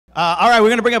All right, we're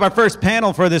going to bring up our first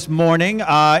panel for this morning.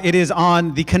 It is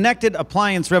on the connected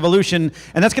appliance revolution,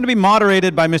 and that's going to be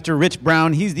moderated by Mr. Rich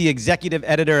Brown. He's the executive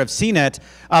editor of CNET.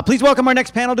 Please welcome our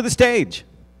next panel to the stage.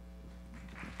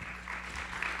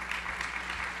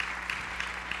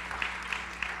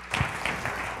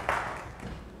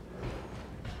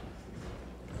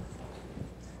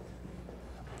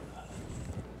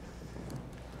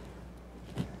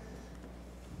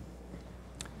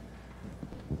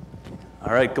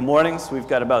 All right, good morning. So we've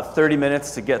got about 30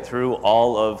 minutes to get through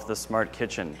all of the smart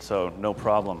kitchen, so no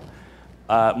problem.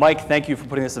 Mike, thank you for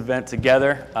putting this event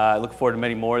together. I look forward to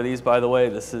many more of these, by the way.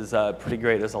 This is pretty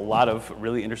great. There's a lot of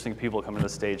really interesting people coming to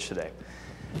the stage today.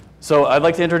 So I'd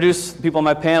like to introduce the people on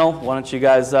my panel. Why don't you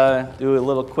guys do a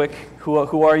little quick,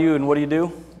 who are you and what do you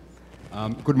do?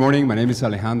 Good morning. My name is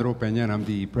Alejandro Pena, and I'm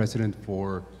the president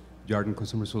for Jarden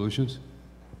Consumer Solutions.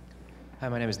 Hi,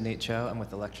 my name is Nate Cho. I'm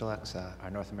with Electrolux, our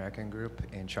North American group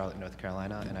in Charlotte, North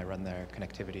Carolina, and I run their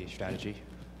connectivity strategy.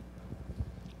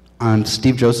 I'm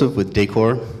Steve Joseph with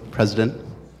Dacor, president.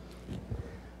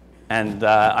 And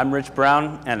I'm Rich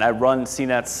Brown, and I run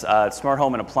CNET's Smart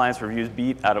Home and Appliance Reviews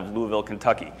beat out of Louisville,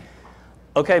 Kentucky.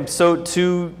 Okay, so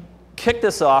to kick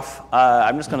this off,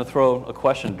 I'm just going to throw a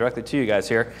question directly to you guys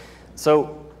here.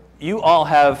 So you all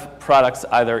have products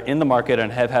either in the market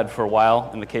and have had for a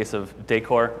while, in the case of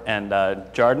Dacor and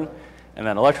Jarden. And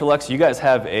then Electrolux, you guys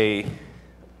have a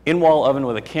in-wall oven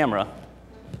with a camera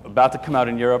about to come out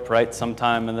in Europe, right,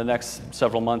 sometime in the next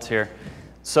several months here.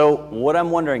 So what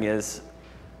I'm wondering is,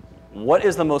 what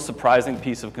is the most surprising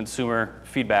piece of consumer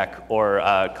feedback or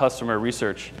customer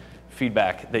research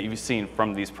feedback that you've seen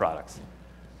from these products?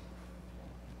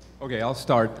 Okay, I'll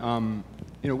start.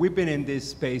 You know, we've been in this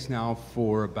space now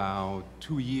for about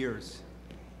 2 years,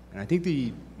 and I think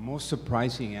the most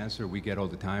surprising answer we get all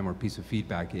the time, or piece of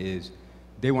feedback, is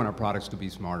they want our products to be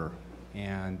smarter.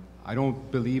 And I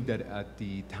don't believe that at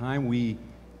the time we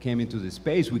came into this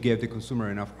space, we gave the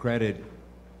consumer enough credit,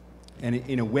 and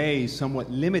in a way, somewhat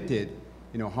limited,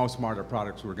 you know, how smart our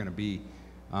products were going to be.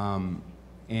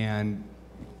 And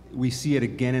we see it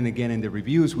again and again in the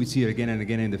reviews. We see it again and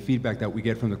again in the feedback that we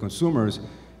get from the consumers.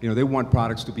 You know, they want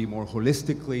products to be more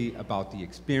holistically about the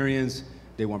experience.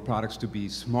 They want products to be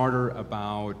smarter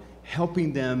about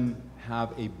helping them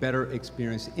have a better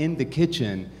experience in the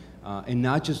kitchen, and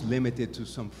not just limited to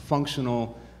some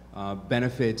functional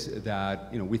benefits that,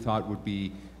 you know, we thought would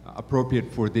be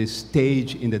appropriate for this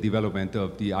stage in the development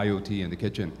of the IoT in the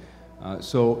kitchen.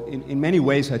 So in many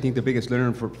ways, I think the biggest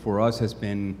learning for us has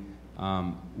been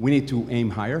we need to aim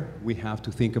higher. We have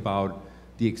to think about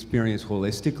the experience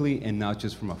holistically and not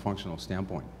just from a functional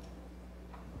standpoint.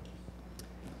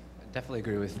 I definitely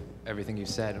agree with everything you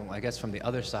said. And I guess from the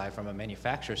other side, from a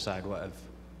manufacturer side, what I've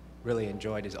really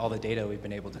enjoyed is all the data we've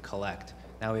been able to collect.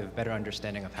 Now we have a better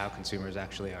understanding of how consumers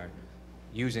actually are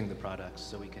using the products,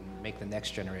 so we can make the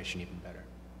next generation even better.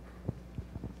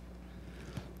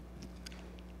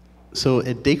 So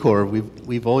at Dacor,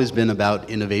 we've always been about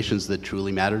innovations that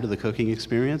truly matter to the cooking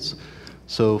experience.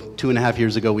 So 2.5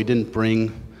 years ago, we didn't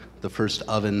bring the first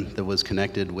oven that was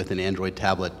connected with an Android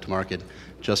tablet to market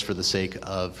just for the sake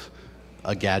of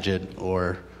a gadget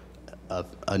or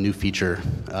a new feature.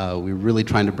 We were really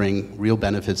trying to bring real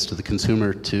benefits to the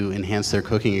consumer to enhance their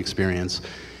cooking experience.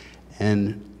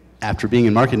 And after being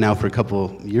in market now for a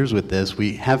couple years with this,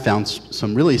 we have found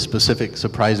some really specific,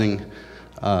 surprising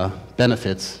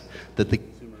benefits that the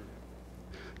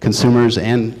consumers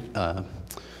and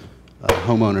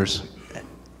homeowners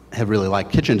have really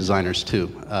liked, kitchen designers too.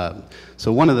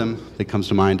 So one of them that comes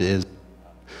to mind is,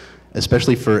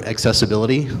 especially for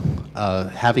accessibility,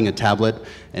 having a tablet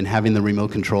and having the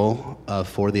remote control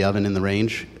for the oven in the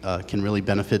range can really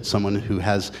benefit someone who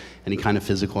has any kind of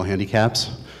physical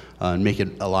handicaps and make it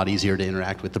a lot easier to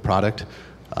interact with the product.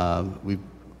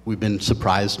 We've been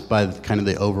surprised by kind of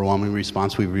the overwhelming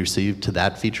response we've received to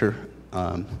that feature.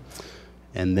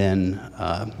 And then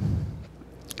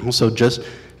also just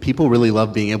people really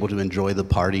love being able to enjoy the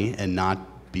party and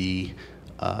not be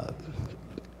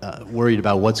worried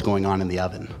about what's going on in the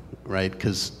oven, right?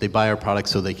 Because they buy our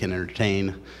products so they can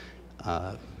entertain,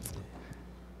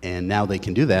 and now they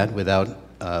can do that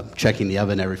without checking the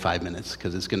oven every 5 minutes,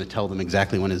 because it's going to tell them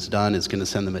exactly when it's done. It's going to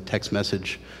send them a text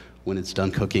message when it's done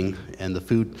cooking, and the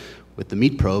food with the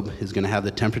meat probe is going to have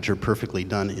the temperature perfectly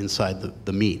done inside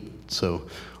the meat. So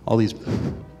all these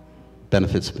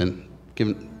benefits have been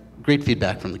given great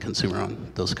feedback from the consumer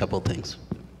on those couple of things.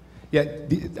 Yeah,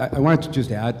 I wanted to just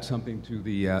add something to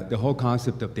the whole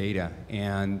concept of data.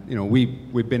 And you know,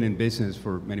 we've been in business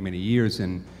for many years,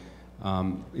 and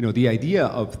you know, the idea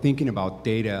of thinking about about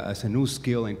data as a new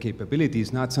skill and capability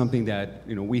is not something that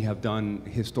we have done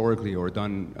historically or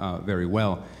done very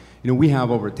well. We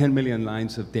have over 10 million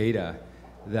lines of data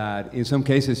that in some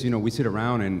cases we sit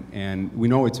around and we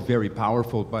know it's very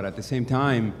powerful, but at the same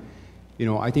time,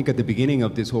 I think at the beginning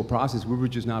of this whole process, we were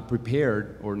just not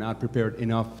prepared or not prepared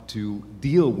enough to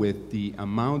deal with the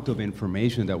amount of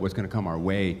information that was going to come our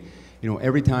way.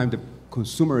 Every time the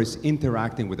consumer is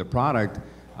interacting with a product,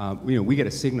 we get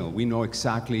a signal. We know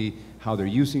exactly how they're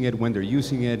using it, when they're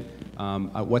using it,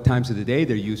 at what times of the day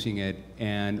they're using it,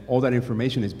 and all that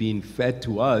information is being fed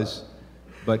to us,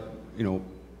 but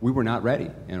we were not ready.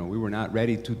 We were not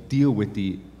ready to deal with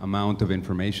the amount of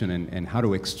information and how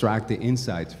to extract the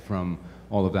insights from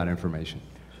all of that information.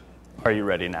 Are you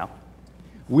ready now?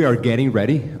 We are getting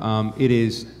ready. It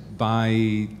is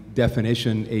by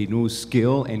definition a new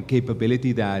skill and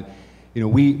capability that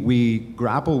we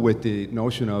grapple with the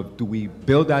notion of, do we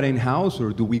build that in-house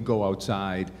or do we go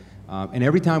outside? And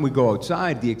every time we go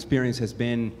outside, the experience has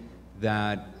been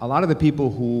that a lot of the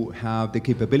people who have the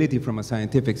capability from a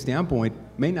scientific standpoint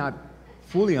may not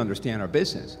fully understand our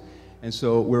business. And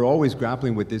so we're always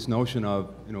grappling with this notion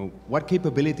of, what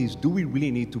capabilities do we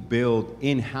really need to build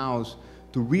in-house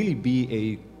to really be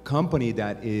a company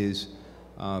that is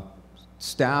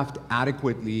staffed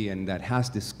adequately and that has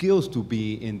the skills to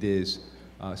be in this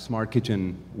smart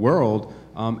kitchen world,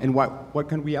 and what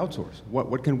can we outsource?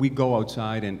 What can we go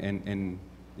outside and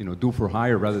do for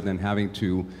hire rather than having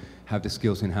to have the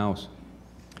skills in-house?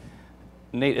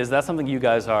 Nate, is that something you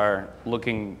guys are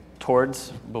looking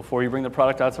towards before you bring the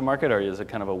product out to market, or is it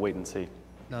kind of a wait and see?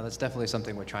 No, that's definitely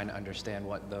something we're trying to understand,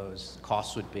 what those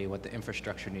costs would be, what the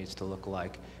infrastructure needs to look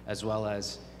like, as well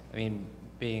as,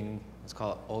 being, let's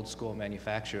call it old school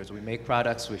manufacturers. We make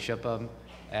products, we ship them,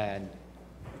 and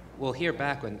we'll hear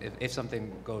back if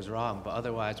something goes wrong, but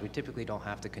otherwise we typically don't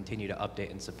have to continue to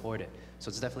update and support it. So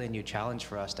it's definitely a new challenge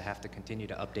for us to have to continue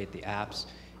to update the apps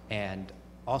and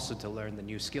also to learn the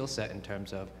new skill set in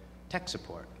terms of tech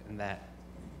support, and that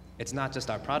it's not just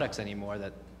our products anymore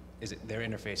that they're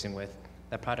interfacing with.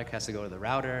 That product has to go to the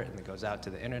router and it goes out to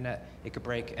the internet. It could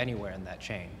break anywhere in that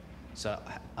chain. So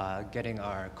getting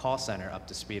our call center up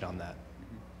to speed on that.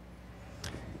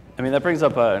 That brings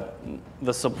up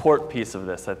the support piece of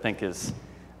this. I think there's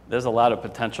a lot of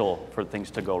potential for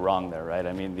things to go wrong there, right?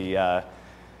 The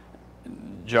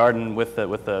Jarden with the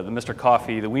Mr.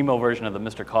 Coffee, the Wemo version of the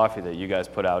Mr. Coffee that you guys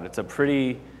put out, it's a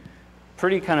pretty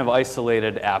kind of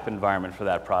isolated app environment for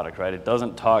that product, right? It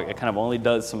doesn't talk, it kind of only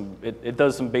does it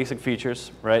does some basic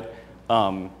features, right?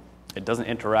 It doesn't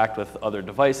interact with other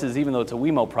devices. Even though it's a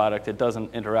Wemo product, it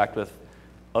doesn't interact with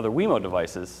other Wemo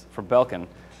devices for Belkin.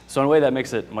 So in a way that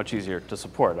makes it much easier to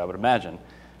support, I would imagine.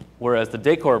 Whereas the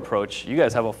Dacor approach, you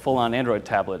guys have a full-on Android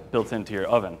tablet built into your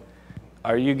oven.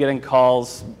 Are you getting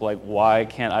calls like, why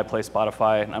can't I play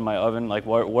Spotify on my oven? Like,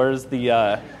 where's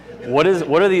the, what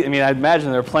are the, I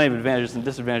imagine there are plenty of advantages and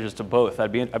disadvantages to both. I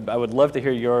would love to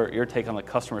hear your take on the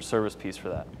customer service piece for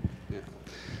that.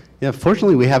 Yeah,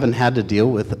 fortunately we haven't had to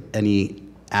deal with any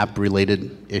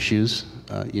app-related issues,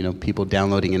 people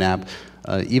downloading an app,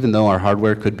 even though our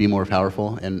hardware could be more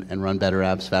powerful and run better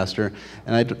apps faster.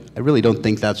 And I really don't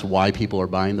think that's why people are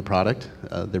buying the product.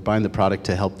 They're buying the product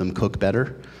to help them cook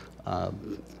better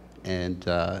and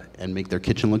make their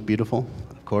kitchen look beautiful.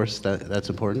 Of course, that's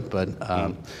important.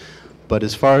 But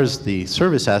as far as the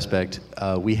service aspect,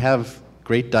 we have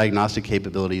great diagnostic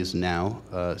capabilities now,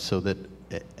 so that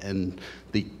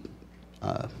the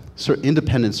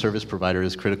independent service provider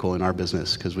is critical in our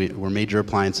business because we're major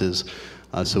appliances.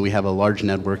 So we have a large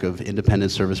network of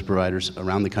independent service providers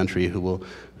around the country who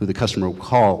the customer will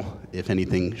call if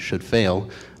anything should fail,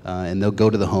 and they'll go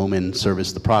to the home and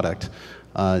service the product.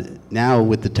 Now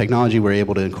with the technology, we're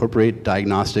able to incorporate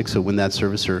diagnostics, so when that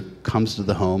servicer comes to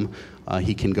the home,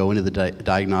 he can go into the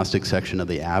diagnostic section of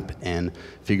the app and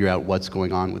figure out what's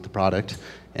going on with the product.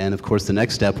 And of course the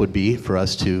next step would be for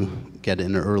us to get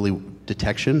an early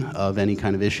detection of any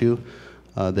kind of issue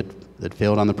that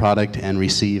failed on the product and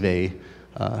receive a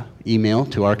email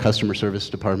to our customer service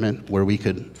department where we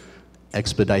could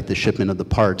expedite the shipment of the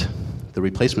part, the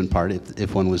replacement part,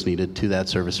 if one was needed, to that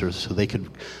servicer, so they could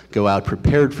go out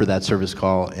prepared for that service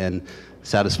call and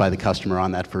satisfy the customer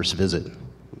on that first visit.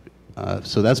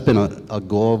 So that's been a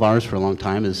goal of ours for a long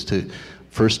time, is to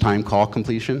first-time call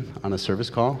completion on a service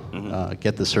call,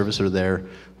 get the servicer there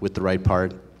with the right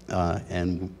part,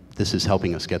 and this is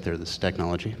helping us get there, this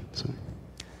technology.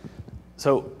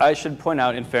 So I should point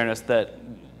out, in fairness, that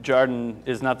Jarden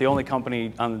is not the only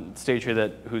company on stage here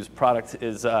whose product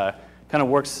is kind of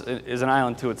works is an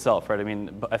island to itself, right?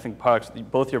 I think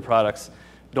both your products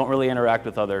don't really interact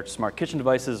with other smart kitchen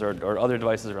devices or other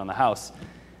devices around the house.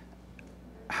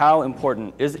 How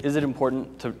important, is it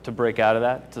important to break out of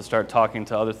that, to start talking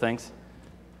to other things?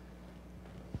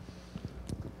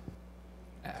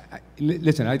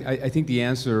 Listen, I think the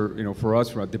answer, for us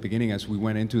from at the beginning as we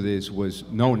went into this was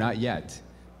no, not yet.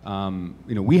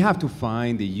 We have to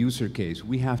find the user case.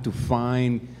 We have to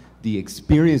find the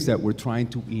experience that we're trying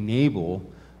to enable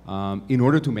in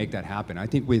order to make that happen. I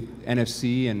think with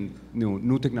NFC and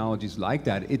new technologies like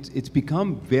that, it's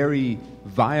become very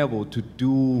viable to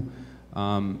do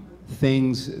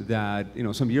things that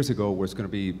some years ago was going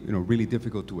to be really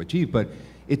difficult to achieve. But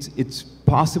it's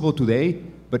possible today.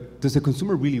 But does the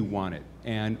consumer really want it?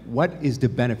 And what is the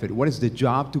benefit? What is the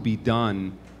job to be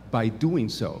done by doing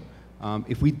so?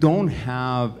 If we don't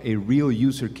have a real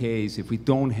user case, if we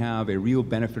don't have a real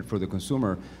benefit for the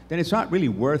consumer, then it's not really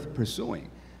worth pursuing.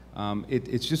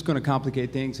 It's just going to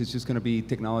complicate things. It's just going to be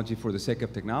technology for the sake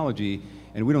of technology,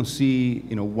 and we don't see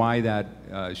why that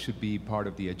should be part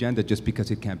of the agenda just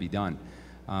because it can't be done.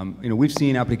 We've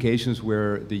seen applications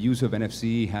where the use of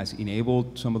NFC has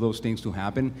enabled some of those things to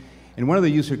happen. And one of the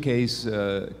user cases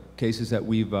that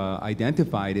we've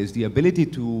identified is the ability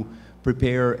to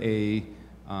prepare a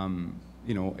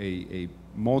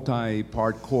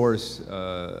multi-part course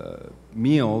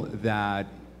meal that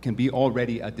can be all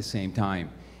ready at the same time.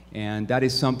 And that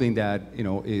is something that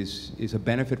is a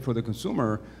benefit for the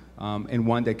consumer and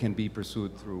one that can be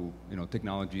pursued through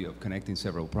technology of connecting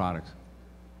several products.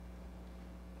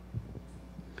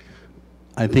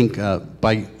 I think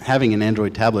by having an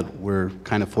Android tablet, we're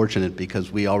kind of fortunate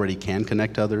because we already can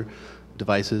connect to other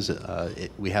devices.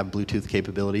 We have Bluetooth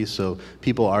capabilities, so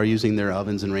people are using their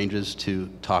ovens and ranges to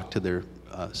talk to their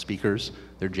speakers,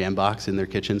 their Jambox in their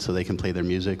kitchen, so they can play their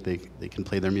music. They can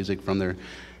play their music from their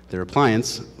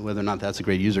appliance. Whether or not that's a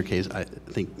great user case, I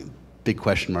think big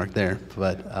question mark there.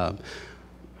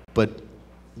 But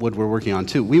what we're working on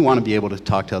too, we want to be able to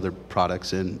talk to other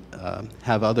products and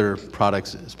have other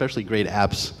products, especially great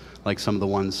apps like some of the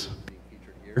ones being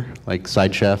featured here, like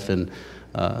Side Chef and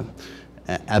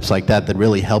apps like that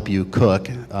really help you cook.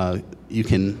 You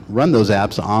can run those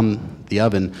apps on the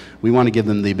oven. We want to give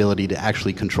them the ability to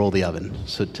actually control the oven,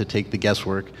 so to take the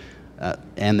guesswork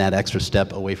and that extra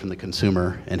step away from the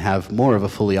consumer and have more of a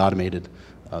fully automated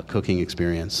cooking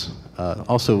experience.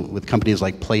 Also with companies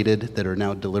like Plated that are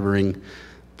now delivering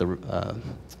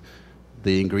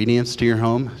the ingredients to your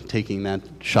home, taking that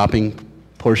shopping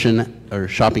portion or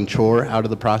shopping chore out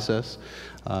of the process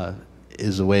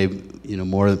is a way,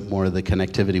 more of the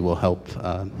connectivity will help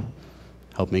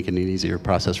make it an easier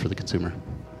process for the consumer.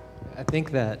 I think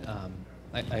that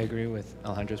I agree with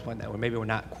Alejandro's point that maybe we're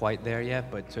not quite there yet,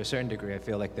 but to a certain degree, I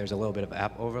feel like there's a little bit of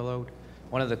app overload.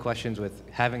 One of the questions with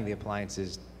having the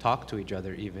appliances talk to each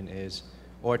other even is,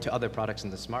 or to other products in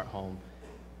the smart home,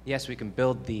 yes, we can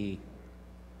build the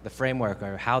framework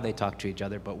or how they talk to each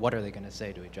other, but what are they going to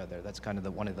say to each other? That's kind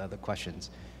of one of the other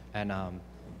questions. And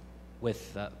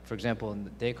with, for example, in the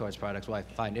Dacor's products, what I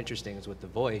find interesting is with the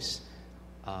voice,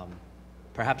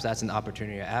 perhaps that's an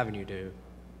opportunity or avenue to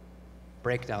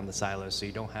break down the silos so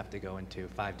you don't have to go into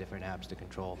 5 different apps to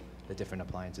control the different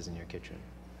appliances in your kitchen.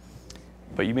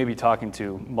 But you may be talking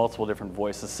to multiple different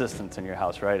voice assistants in your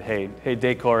house, right? Hey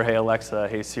Dacor, hey Alexa,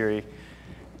 hey Siri.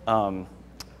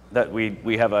 That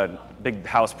we have a big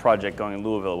house project going in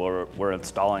Louisville where we're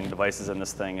installing devices in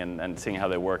this thing and seeing how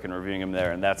they work and reviewing them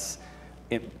there, and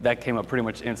that came up pretty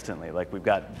much instantly. Like, we've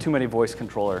got too many voice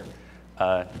controller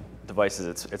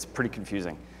devices. It's pretty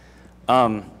confusing.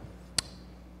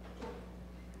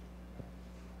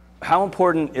 How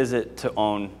important is it to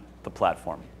own the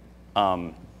platform?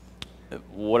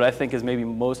 What I think is maybe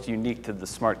most unique to the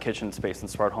smart kitchen space and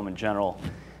smart home in general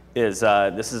is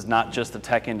this is not just a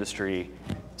tech industry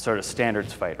sort of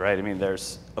standards fight, right? I mean,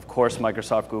 there's, of course,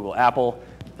 Microsoft, Google, Apple,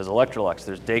 there's Electrolux,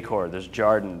 there's Dacor, there's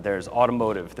Jarden, there's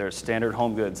automotive, there's standard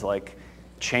home goods like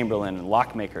Chamberlain and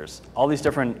lock makers, all these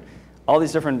different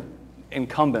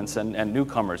incumbents and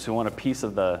newcomers who want a piece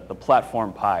of the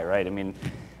platform pie, right? I mean,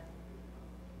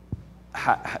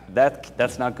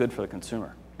 that's not good for the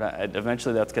consumer.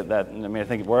 Eventually, I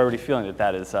think we're already feeling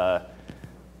that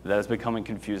is becoming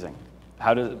confusing.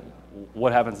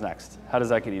 What happens next? How does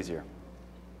that get easier?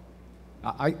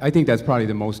 I think that's probably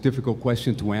the most difficult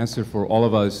question to answer for all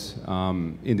of us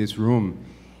in this room.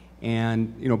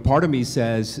 And part of me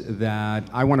says that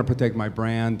I want to protect my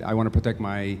brand, I want to protect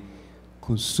my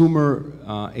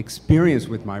consumer experience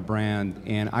with my brand,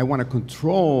 and I want to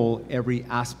control every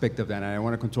aspect of that, and I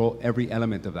want to control every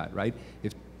element of that, right?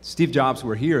 If Steve Jobs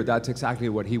were here, that's exactly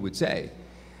what he would say.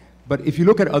 But if you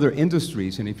look at other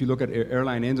industries, and if you look at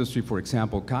airline industry, for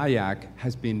example, Kayak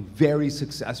has been very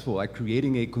successful at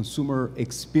creating a consumer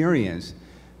experience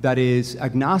that is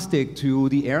agnostic to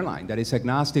the airline, that is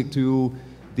agnostic to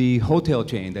the hotel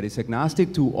chain, that is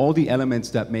agnostic to all the elements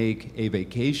that make a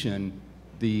vacation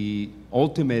the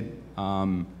ultimate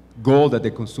goal that the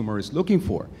consumer is looking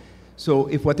for. So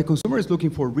if what the consumer is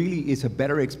looking for really is a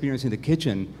better experience in the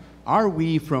kitchen, are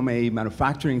we, from a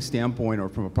manufacturing standpoint or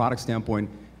from a product standpoint,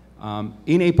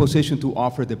 in a position to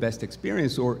offer the best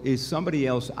experience, or is somebody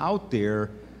else out there,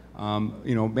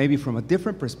 maybe from a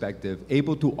different perspective,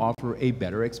 able to offer a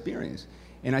better experience?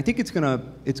 And I think it's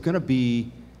gonna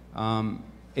be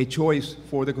a choice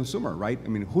for the consumer, right? I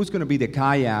mean, who's gonna be the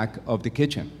Kayak of the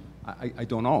kitchen? I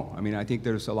don't know. I mean, I think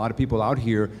there's a lot of people out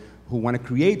here who want to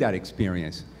create that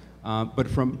experience. But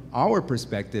from our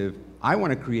perspective, I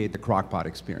want to create the crockpot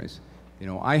experience.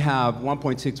 I have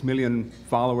 1.6 million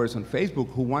followers on Facebook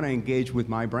who want to engage with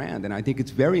my brand, and I think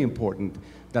it's very important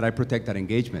that I protect that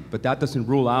engagement. But that doesn't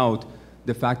rule out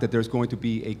the fact that there's going to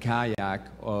be a Kayak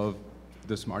of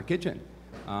the smart kitchen.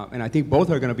 And I think both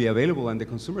are going to be available, and the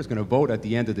consumer is going to vote at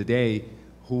the end of the day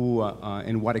who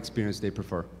and what experience they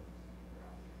prefer.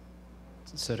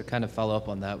 So to kind of follow up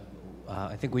on that,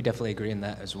 I think we definitely agree in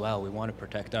that as well. We want to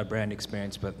protect our brand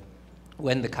experience, but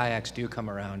when the Kayaks do come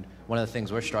around, one of the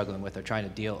things we're struggling with or trying to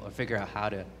deal or figure out how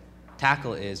to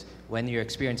tackle is when your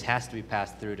experience has to be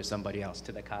passed through to somebody else,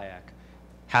 to the Kayak,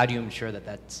 how do you ensure that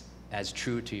that's as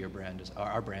true to your brand, or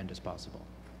our brand, as possible?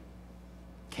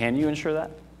 Can you ensure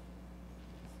that?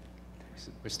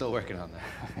 We're still working on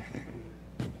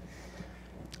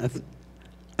that.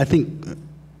 I think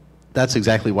that's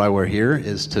exactly why we're here,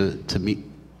 is to meet.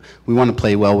 We want to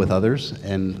play well with others,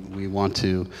 and we want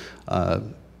to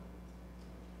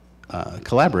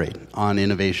collaborate on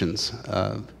innovations.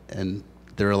 And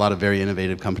there are a lot of very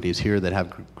innovative companies here that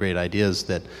have great ideas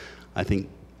that I think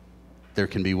there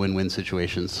can be win-win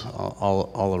situations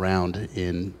all around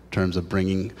in terms of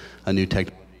bringing a new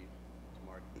technology to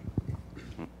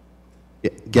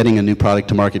market, getting a new product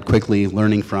to market quickly,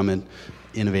 learning from it,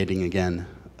 innovating again.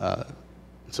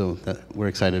 So we're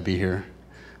excited to be here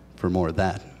for more of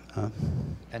that.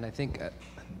 And I think,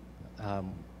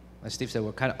 as Steve said,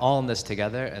 we're kind of all in this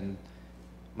together, and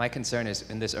my concern is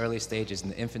in this early stages, in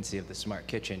the infancy of the smart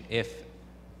kitchen, if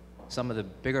some of the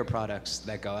bigger products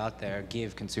that go out there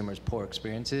give consumers poor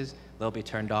experiences, they'll be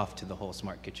turned off to the whole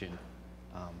smart kitchen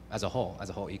as a whole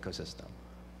ecosystem.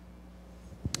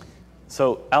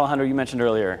 So Alejandro, you mentioned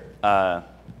earlier,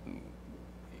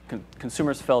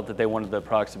 consumers felt that they wanted the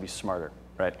products to be smarter,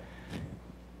 right?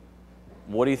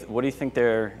 What do you think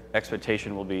their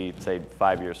expectation will be, say,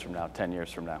 5 years from now, 10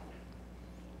 years from now?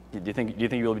 Do you think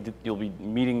you'll be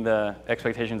meeting the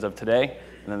expectations of today,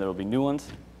 and then there will be new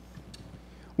ones?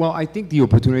 Well, I think the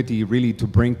opportunity really to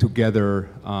bring together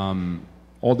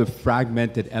all the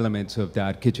fragmented elements of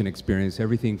that kitchen experience,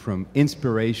 everything from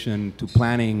inspiration to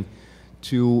planning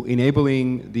to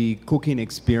enabling the cooking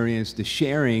experience, the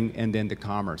sharing, and then the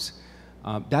commerce.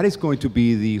 That is going to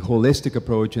be the holistic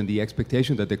approach and the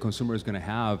expectation that the consumer is going to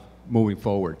have moving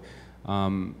forward.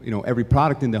 Every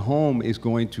product in the home is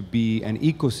going to be an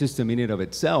ecosystem in and of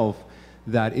itself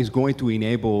that is going to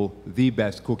enable the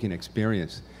best cooking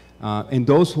experience. And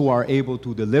those who are able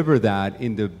to deliver that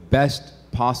in the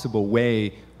best possible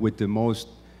way with the most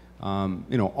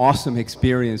awesome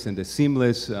experience and the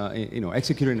seamless,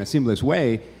 executed in a seamless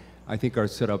way, I think are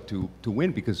set up to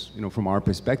win, because from our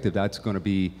perspective, that's going to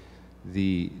be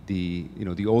the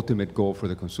ultimate goal for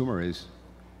the consumer is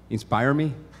inspire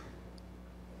me,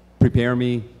 prepare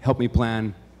me, help me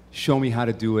plan, show me how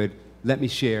to do it, let me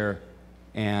share,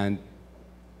 and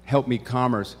help me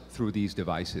commerce through these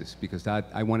devices, because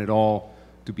I want it all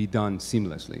to be done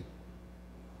seamlessly.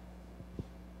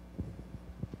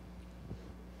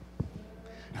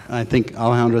 I think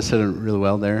Alejandro said it really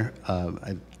well there.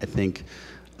 I think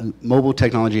mobile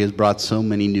technology has brought so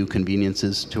many new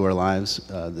conveniences to our lives.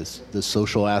 The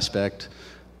social aspect,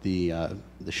 the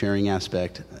sharing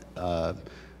aspect,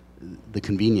 the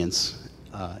convenience,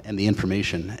 and the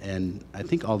information. And I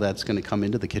think all that's going to come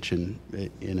into the kitchen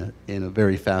in a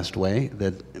very fast way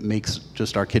that makes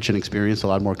just our kitchen experience a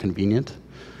lot more convenient,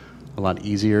 a lot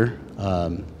easier,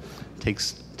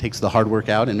 takes the hard work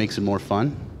out and makes it more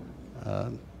fun.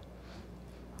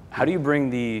 How do you bring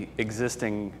the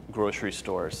existing grocery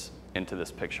stores into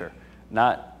this picture?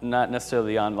 Not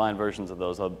necessarily the online versions of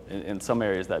those. In some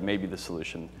areas that may be the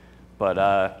solution,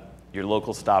 but your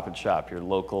local Stop and Shop, your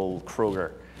local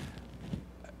Kroger.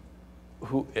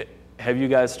 Have you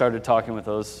guys started talking with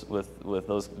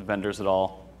those vendors at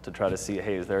all to try to see,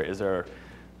 hey, is there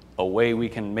a way we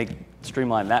can make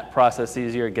streamline that process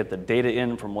easier, get the data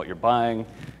in from what you're buying,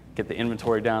 get the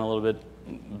inventory down a little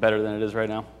bit better than it is right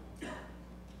now?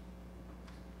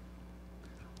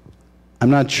 I'm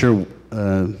not sure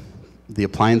the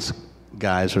appliance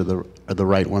guys are the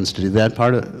right ones to do that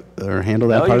part or handle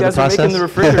that part of the process. You guys are making the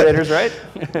refrigerators, right?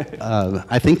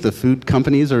 I think the food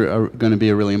companies are going to be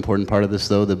a really important part of this,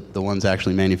 though. The ones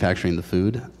actually manufacturing the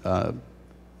food.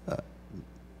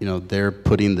 You know, they're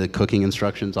putting the cooking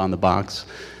instructions on the box,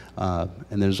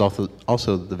 and there's also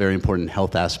the very important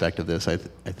health aspect of this. I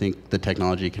think the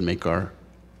technology can make our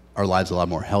lives a lot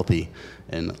more healthy,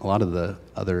 and a lot of the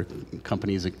other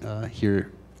companies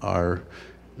here are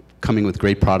coming with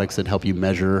great products that help you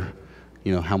measure,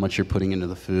 you know, how much you're putting into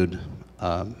the food.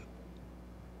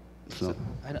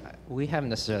 We haven't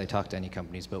necessarily talked to any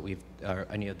companies, but or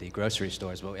any of the grocery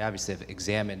stores, but we obviously have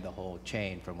examined the whole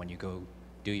chain from when you go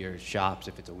do your shops,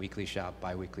 if it's a weekly shop,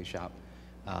 bi-weekly shop,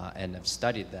 and have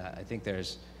studied that. I think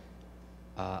there's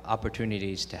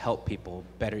opportunities to help people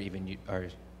better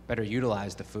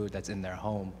utilize the food that's in their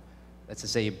home. Let's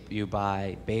just say you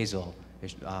buy basil,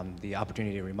 there's the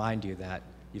opportunity to remind you that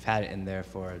you've had it in there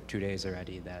for 2 days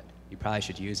already, that you probably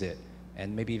should use it,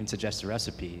 and maybe even suggest a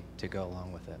recipe to go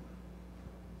along with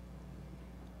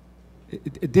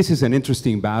it. This is an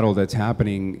interesting battle that's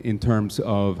happening in terms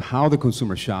of how the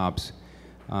consumer shops.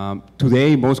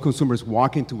 Today, most consumers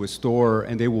walk into a store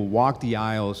and they will walk the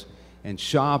aisles and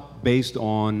shop based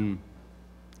on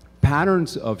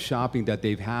patterns of shopping that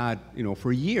they've had, you know,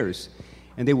 for years.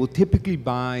 And they will typically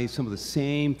buy some of the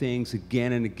same things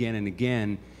again and again and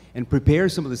again, and prepare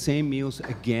some of the same meals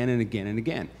again and again and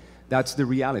again. That's the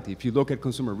reality. If you look at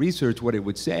consumer research, what it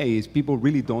would say is people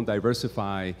really don't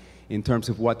diversify in terms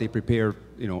of what they prepare,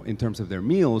 you know, in terms of their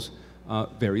meals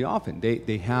very often.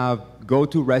 They have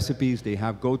go-to recipes, they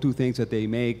have go-to things that they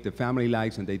make, the family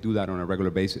likes, and they do that on a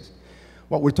regular basis.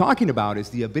 What we're talking about is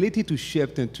the ability to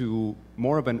shift into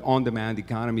more of an on-demand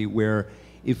economy where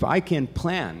if I can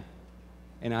plan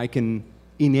and I can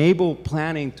enable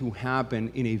planning to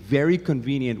happen in a very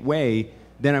convenient way,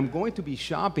 then I'm going to be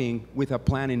shopping with a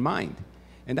plan in mind.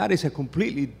 And that is a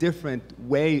completely different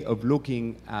way of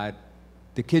looking at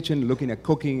the kitchen, looking at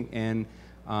cooking, and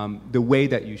the way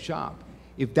that you shop.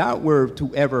 If that were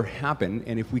to ever happen,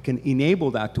 and if we can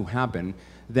enable that to happen,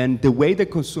 then the way that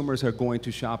consumers are going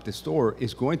to shop the store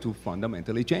is going to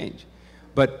fundamentally change.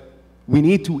 But we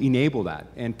need to enable that,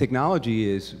 and technology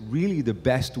is really the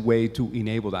best way to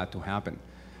enable that to happen.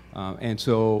 And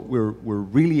so we're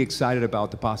really excited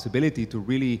about the possibility to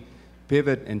really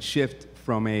pivot and shift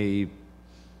from a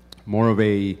more of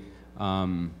a, you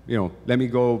know, let me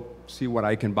go see what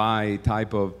I can buy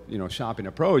type of, you know, shopping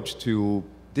approach to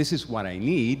this is what I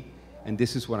need and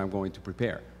this is what I'm going to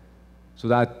prepare. So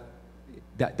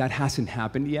that hasn't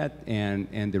happened yet,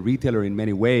 and the retailer in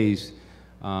many ways,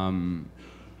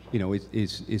 you know,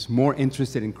 is more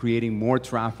interested in creating more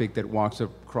traffic that walks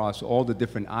across all the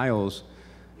different aisles,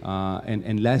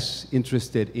 and less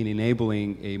interested in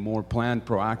enabling a more planned,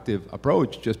 proactive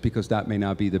approach, just because that may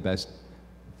not be the best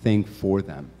thing for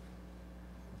them.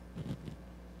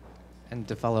 And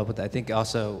to follow up with that, I think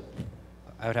also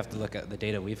I would have to look at the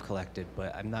data we've collected,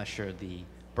 but I'm not sure the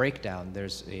breakdown.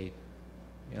 There's a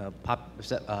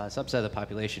subset of the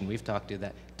population we've talked to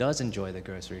that does enjoy the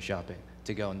grocery shopping,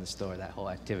 to go in the store, that whole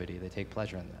activity. They take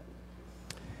pleasure in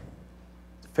that.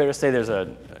 Fair to say there's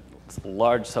a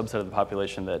large subset of the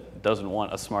population that doesn't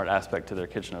want a smart aspect to their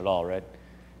kitchen at all, right?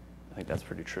 I think that's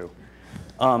pretty true.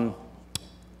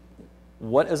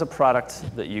 What is a product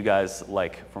that you guys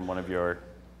like from one of your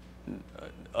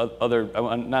other,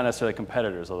 not necessarily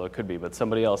competitors, although it could be, but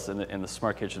somebody else in the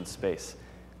smart kitchen space?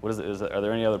 What is it? Are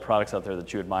there any other products out there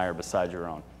that you admire besides your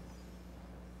own?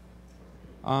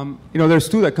 You know, there's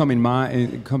two that come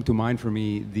to mind for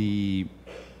me.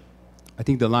 I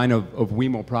think the line of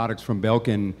Wemo products from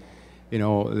Belkin, you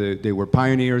know, they were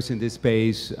pioneers in this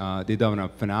space. They've done a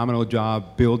phenomenal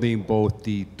job building both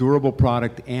the durable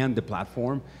product and the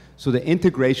platform. So the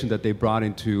integration that they brought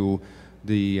into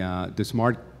the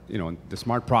smart, you know, the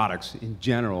smart products in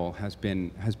general has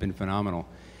been phenomenal.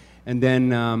 And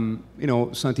then, you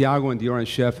know, Santiago and the Orange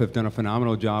Chef have done a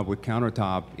phenomenal job with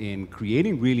Countertop in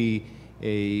creating really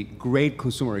a great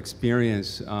consumer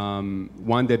experience,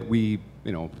 one that we,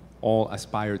 you know, all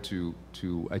aspire to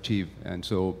achieve. And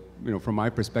so, you know, from my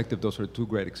perspective, those are two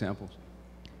great examples.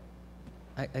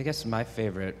 I guess my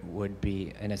favorite would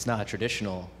be, and it's not a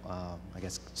traditional, I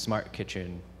guess, smart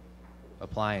kitchen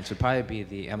appliance, would probably be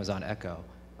the Amazon Echo.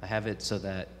 I have it so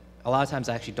that a lot of times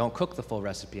I actually don't cook the full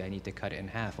recipe. I need to cut it in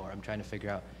half, or I'm trying to figure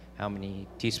out how many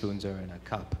teaspoons are in a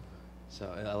cup.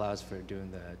 So it allows for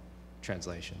doing the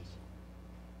translations.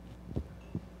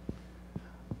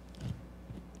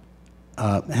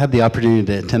 had the opportunity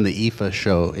to attend the IFA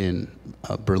show in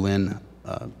Berlin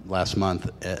last month.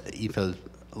 IFA,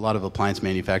 a lot of appliance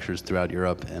manufacturers throughout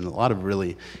Europe, and a lot of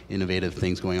really innovative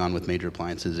things going on with major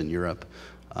appliances in Europe.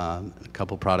 A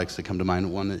couple products that come to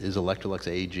mind. One is Electrolux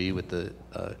AEG with the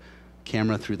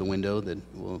camera through the window that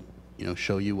will,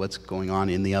 show you what's going on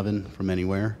in the oven from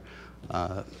anywhere,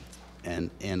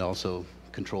 and also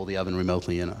control the oven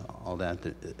remotely and all that.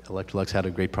 Electrolux had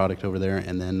a great product over there,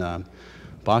 and then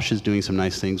Bosch is doing some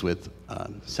nice things with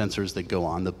sensors that go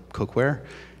on the cookware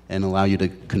and allow you to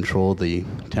control the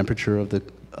temperature of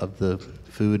the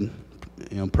food,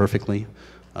 perfectly,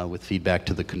 with feedback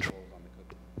to the controls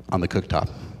on the cooktop.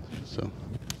 So,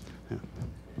 yeah.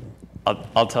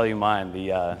 I'll tell you mine.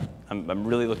 I'm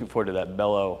really looking forward to that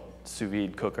Bello sous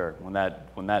vide cooker when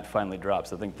that finally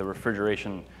drops. I think the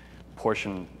refrigeration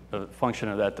function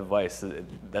of that device,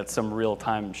 that's some real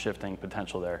time shifting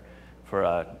potential there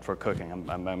for cooking.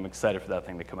 I'm excited for that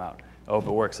thing to come out. I hope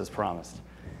it works as promised.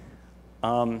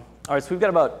 All right, so we've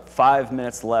got about 5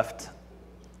 minutes left.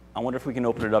 I wonder if we can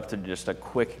open it up to just a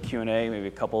quick Q&A, maybe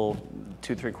a couple,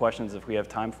 2-3 questions if we have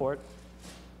time for it.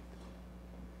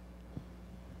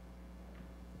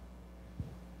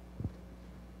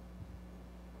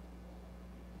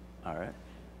 All right.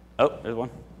 Oh, there's one.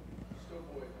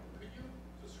 Could you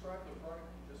describe the product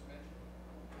you just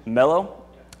mentioned? Mello?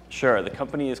 Sure. The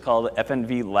company is called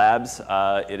FNV Labs.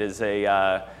 It is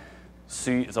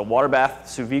it's a water bath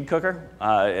sous vide cooker.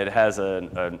 It has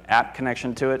an app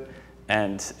connection to it,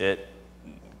 and it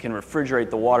can refrigerate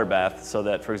the water bath so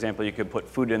that, for example, you could put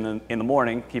food in the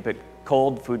morning, keep it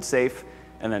cold, food safe,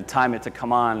 and then time it to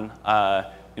come on,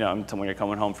 until when you're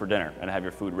coming home for dinner and have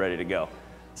your food ready to go.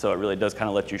 So it really does kind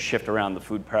of let you shift around the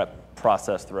food prep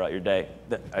process throughout your day.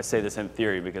 I say this in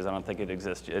theory because I don't think it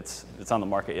exists. It's on the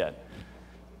market yet.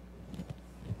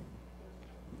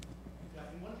 Yeah,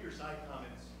 in one of your side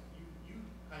comments, you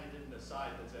kind of did an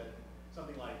aside that said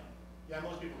something like, yeah,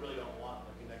 most people really don't want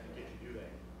a connected kitchen, do they?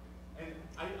 And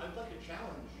I'd like to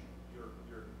challenge your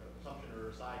assumption or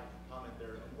aside comment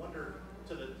there and wonder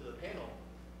to the panel,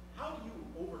 how do you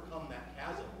overcome that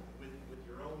chasm with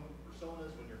your own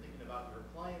personas when you're thinking about your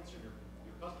clients or your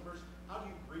customers? How do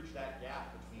you bridge that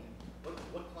gap between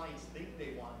what clients think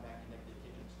they want in that connected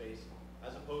kitchen space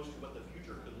as opposed to what the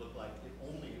future could look like if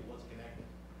only it was connected?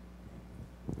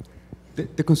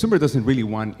 The consumer doesn't really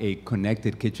want a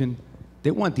connected kitchen.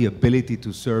 They want the ability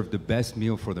to serve the best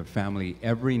meal for their family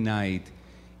every night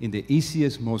in the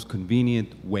easiest, most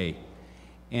convenient way.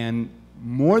 And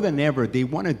more than ever, they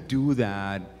want to do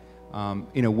that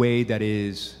in a way that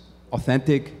is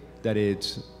authentic, that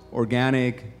it's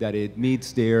organic, that it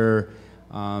meets their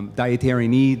dietary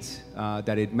needs,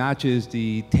 that it matches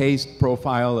the taste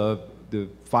profile of the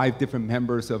 5 different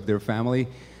members of their family.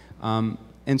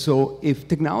 And so if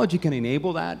technology can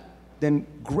enable that, then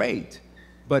great.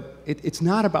 But it's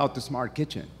not about the smart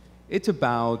kitchen. It's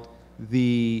about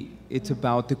the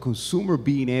consumer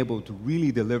being able to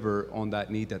really deliver on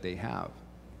that need that they have.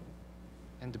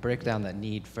 And to break down that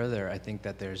need further, I think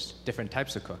that there's different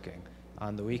types of cooking.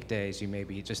 On the weekdays, you may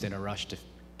be just in a rush to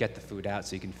get the food out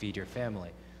so you can feed your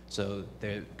family. So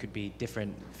there could be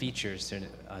different features to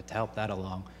help that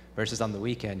along. Versus on the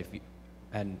weekend,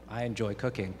 and I enjoy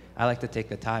cooking, I like to take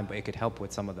the time, but it could help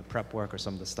with some of the prep work or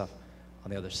some of the stuff on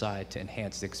the other side to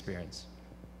enhance the experience.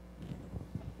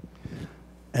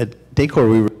 At Dacor,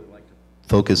 we really like to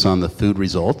focus on the food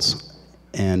results,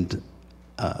 and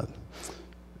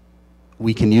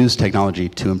we can use technology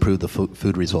to improve the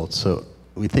food results. So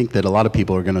we think that a lot of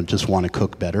people are going to just want to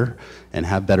cook better and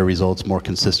have better results, more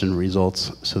consistent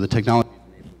results. So the technology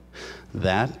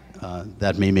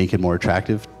that may make it more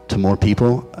attractive to more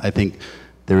people. I think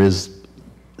there is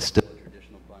still a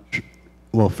traditional bunch.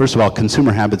 Well, first of all,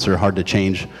 consumer habits are hard to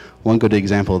change. One good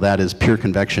example of that is pure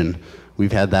convection.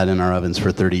 We've had that in our ovens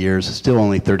for 30 years. Still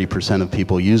only 30% of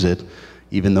people use it,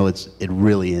 even though it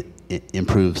really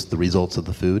improves the results of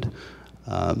the food.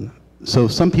 So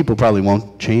some people probably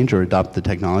won't change or adopt the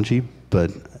technology,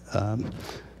 but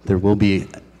there will be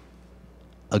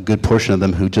a good portion of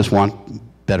them who just want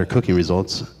better cooking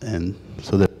results, and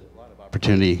so there's a lot of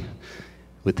opportunity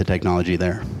with the technology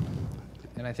there.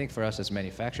 And I think for us as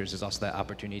manufacturers, there's also that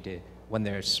opportunity to, when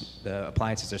the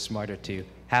appliances are smarter, to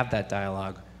have that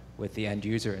dialogue with the end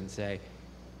user and say,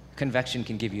 convection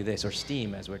can give you this, or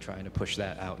steam, as we're trying to push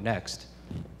that out next.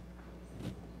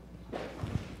 I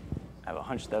have a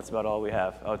hunch that's about all we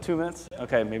have. Oh, 2 minutes?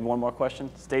 Okay, maybe one more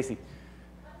question. Stacy.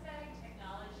 How does adding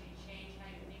technology change how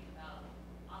you think about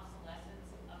obsolescence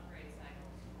and upgrade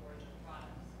cycles for the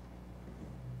products?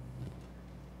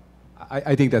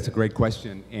 I think that's a great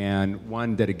question, and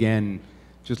one that, again,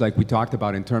 just like we talked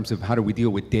about in terms of how do we deal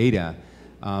with data.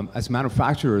 As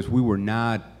manufacturers, we were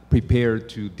not prepared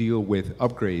to deal with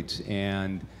upgrades,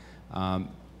 and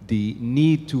the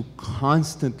need to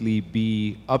constantly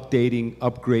be updating,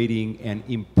 upgrading, and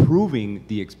improving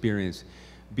the experience,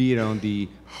 be it on the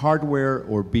hardware,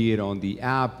 or be it on the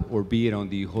app, or be it on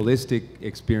the holistic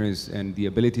experience and the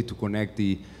ability to connect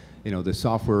the, the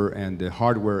software and the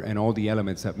hardware and all the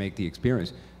elements that make the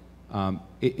experience.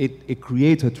 It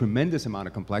creates a tremendous amount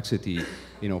of complexity,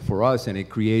 for us, and it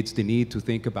creates the need to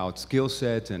think about skill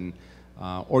sets and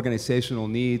organizational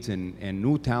needs and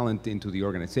new talent into the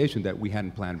organization that we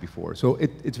hadn't planned before. So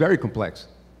it's very complex.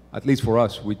 At least for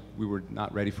us, we were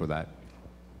not ready for that.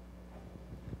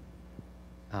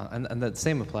 And the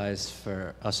same applies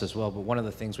for us as well, but one of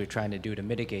the things we're trying to do to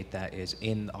mitigate that is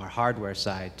in our hardware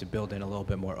side to build in a little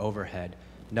bit more overhead,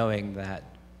 knowing that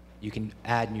you can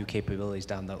add new capabilities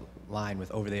down the line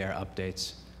with over-the-air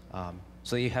updates,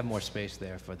 so you have more space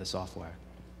there for the software.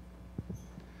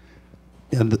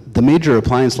 Yeah, the major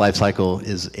appliance life cycle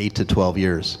is 8 to 12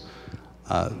 years.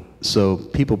 So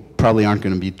people probably aren't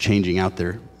going to be changing out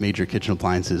their major kitchen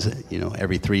appliances,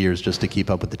 every 3 years just to keep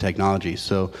up with the technology.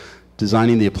 So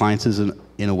designing the appliances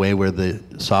in a way where the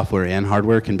software and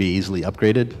hardware can be easily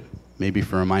upgraded, maybe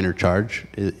for a minor charge,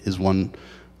 is one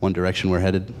direction we're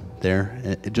headed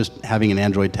there. Just having an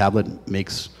Android tablet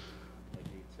makes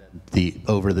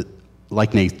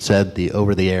like Nate said, the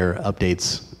over-the-air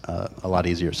updates a lot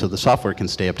easier. So the software can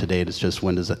stay up to date. It's just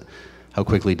how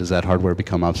quickly does that hardware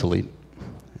become obsolete?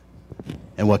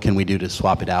 And what can we do to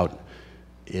swap it out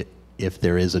if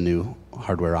there is a new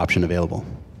hardware option available?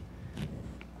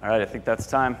 All right, I think that's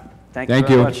time. Thank Thank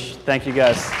you very you. much. Thank you,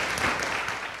 guys.